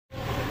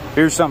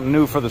Here's something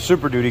new for the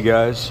Super Duty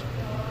guys.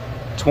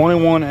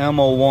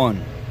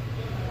 21M01.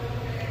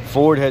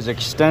 Ford has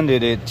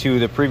extended it to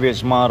the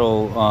previous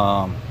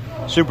model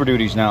Super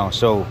Duties now.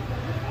 So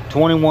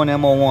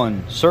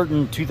 21M01,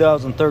 certain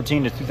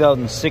 2013 to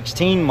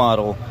 2016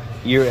 model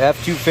year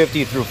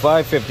F250 through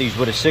 550s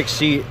with a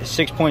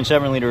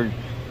 6.7 liter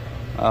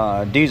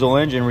diesel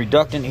engine,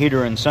 reductant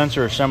heater and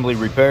sensor assembly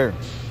repair.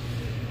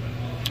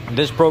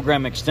 This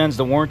program extends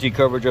the warranty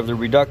coverage of the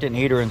reductant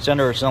heater and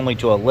sensor assembly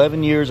to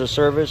 11 years of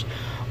service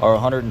or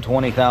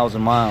 120,000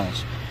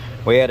 miles.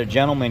 We had a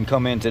gentleman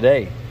come in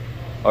today,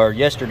 or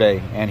yesterday,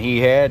 and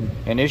he had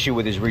an issue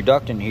with his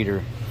reductant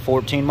heater.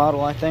 14 model,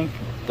 I think,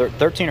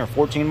 13 or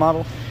 14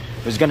 model.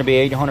 It was going to be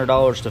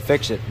 $800 to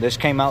fix it. This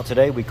came out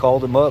today. We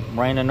called him up,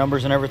 ran the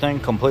numbers and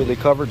everything, completely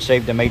covered,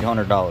 saved him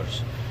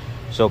 $800.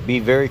 So be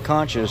very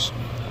conscious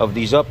of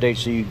these updates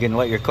so you can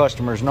let your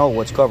customers know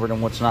what's covered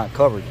and what's not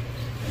covered.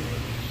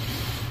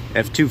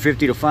 F250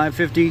 to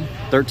 550,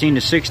 13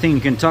 to 16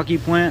 Kentucky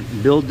plant.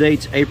 Build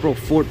dates April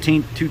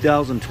 14th,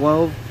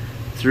 2012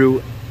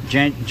 through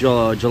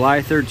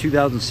July 3rd,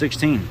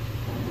 2016.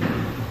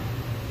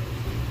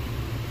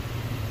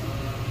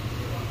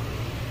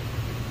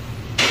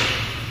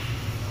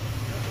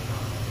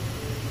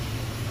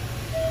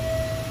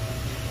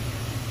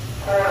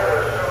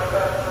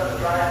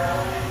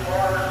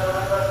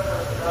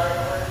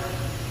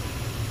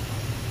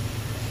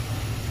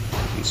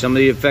 Some of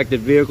the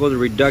affected vehicles, the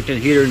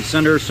reductant heater and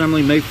sensor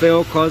assembly may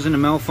fail, causing a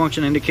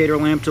malfunction indicator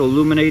lamp to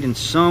illuminate. In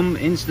some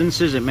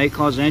instances, it may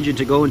cause the engine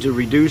to go into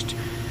reduced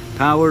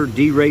power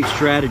derate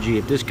strategy.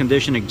 If this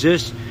condition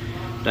exists,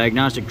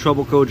 diagnostic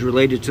trouble codes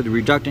related to the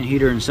reductant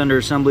heater and sensor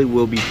assembly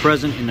will be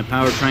present in the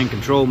powertrain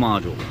control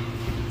module.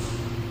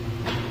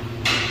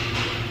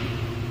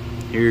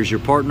 Here's your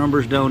part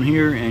numbers down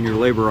here and your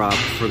labor op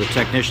for the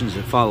technicians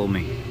that follow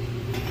me.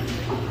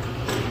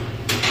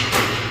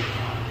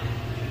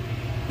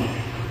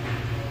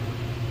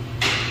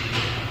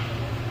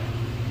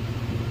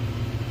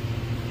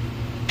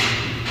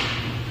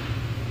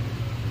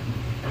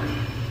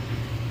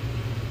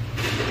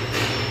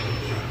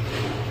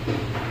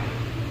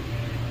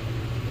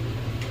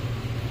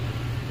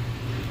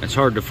 It's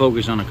hard to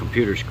focus on a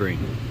computer screen.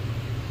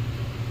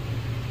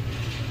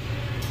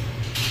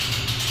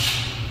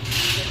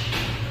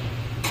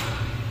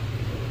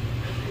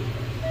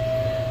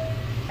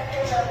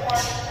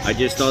 I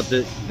just thought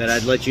that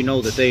I'd let you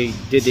know that they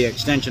did the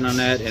extension on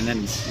that and then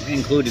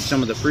included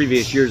some of the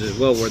previous years as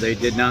well where they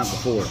did not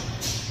before.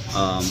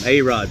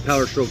 A-Rod,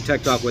 Power Stroke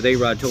Tech Talk with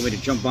A-Rod told me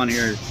to jump on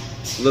here,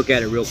 look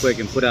at it real quick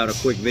and put out a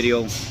quick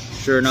video.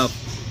 Sure enough,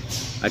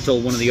 I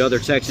told one of the other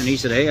techs and he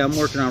said, hey, I'm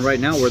working on right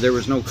now where there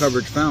was no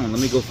coverage found. Let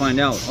me go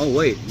find out. Oh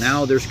wait,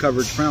 now there's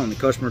coverage found. The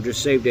customer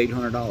just saved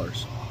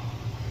 $800.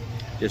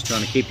 Just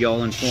trying to keep you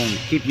all informed,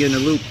 keep you in the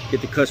loop, get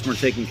the customer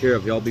taken care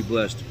of. Y'all be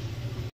blessed.